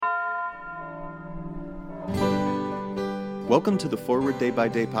Welcome to the Forward Day by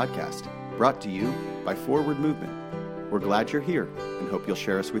Day podcast, brought to you by Forward Movement. We're glad you're here and hope you'll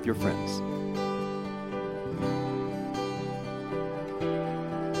share us with your friends.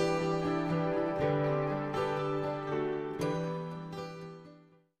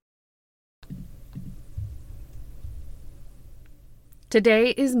 Today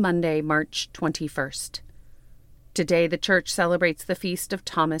is Monday, March 21st. Today the church celebrates the feast of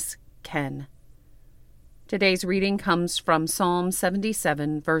Thomas Ken. Today's reading comes from Psalm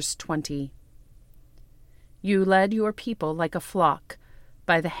 77, verse 20. You led your people like a flock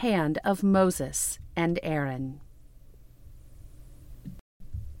by the hand of Moses and Aaron.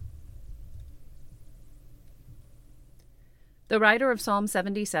 The writer of Psalm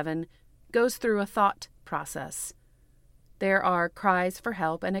 77 goes through a thought process. There are cries for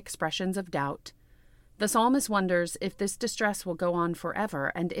help and expressions of doubt. The psalmist wonders if this distress will go on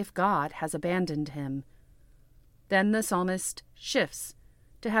forever and if God has abandoned him. Then the psalmist shifts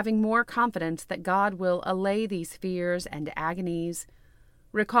to having more confidence that God will allay these fears and agonies,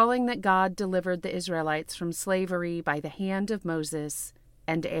 recalling that God delivered the Israelites from slavery by the hand of Moses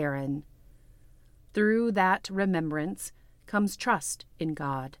and Aaron. Through that remembrance comes trust in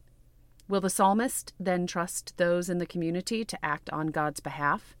God. Will the psalmist then trust those in the community to act on God's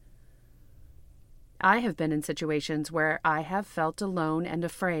behalf? I have been in situations where I have felt alone and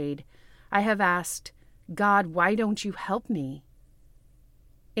afraid. I have asked, God, why don't you help me?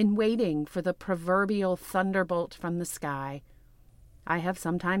 In waiting for the proverbial thunderbolt from the sky, I have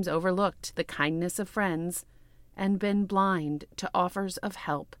sometimes overlooked the kindness of friends and been blind to offers of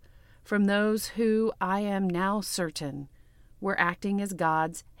help from those who I am now certain were acting as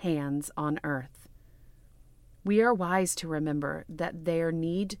God's hands on earth. We are wise to remember that there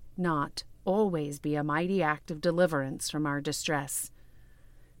need not always be a mighty act of deliverance from our distress.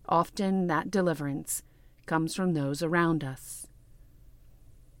 Often that deliverance comes from those around us.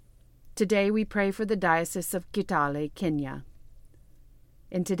 Today we pray for the Diocese of Kitale, Kenya.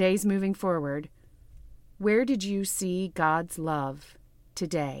 In today's moving forward, where did you see God's love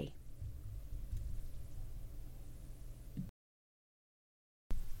today?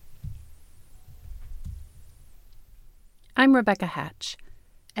 I'm Rebecca Hatch,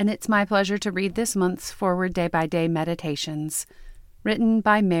 and it's my pleasure to read this month's Forward Day by Day Meditations, written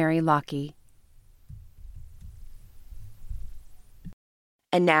by Mary Lockie.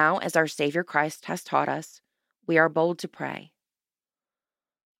 And now, as our Savior Christ has taught us, we are bold to pray.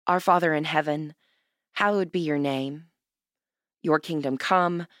 Our Father in heaven, hallowed be your name. Your kingdom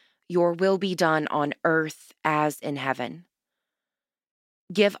come, your will be done on earth as in heaven.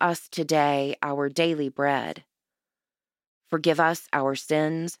 Give us today our daily bread. Forgive us our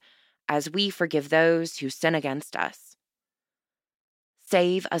sins as we forgive those who sin against us.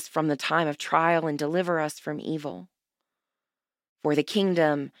 Save us from the time of trial and deliver us from evil. For the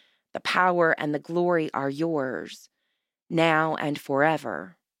kingdom, the power, and the glory are yours, now and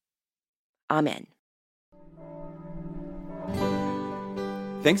forever. Amen.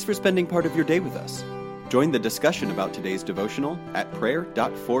 Thanks for spending part of your day with us. Join the discussion about today's devotional at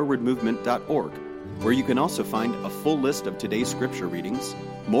prayer.forwardmovement.org, where you can also find a full list of today's scripture readings,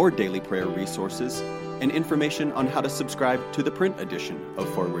 more daily prayer resources, and information on how to subscribe to the print edition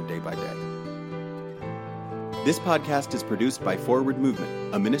of Forward Day by Day. This podcast is produced by Forward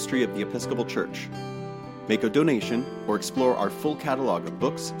Movement, a ministry of the Episcopal Church. Make a donation or explore our full catalog of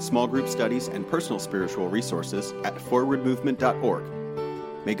books, small group studies, and personal spiritual resources at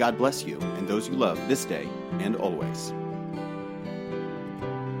forwardmovement.org. May God bless you and those you love this day and always.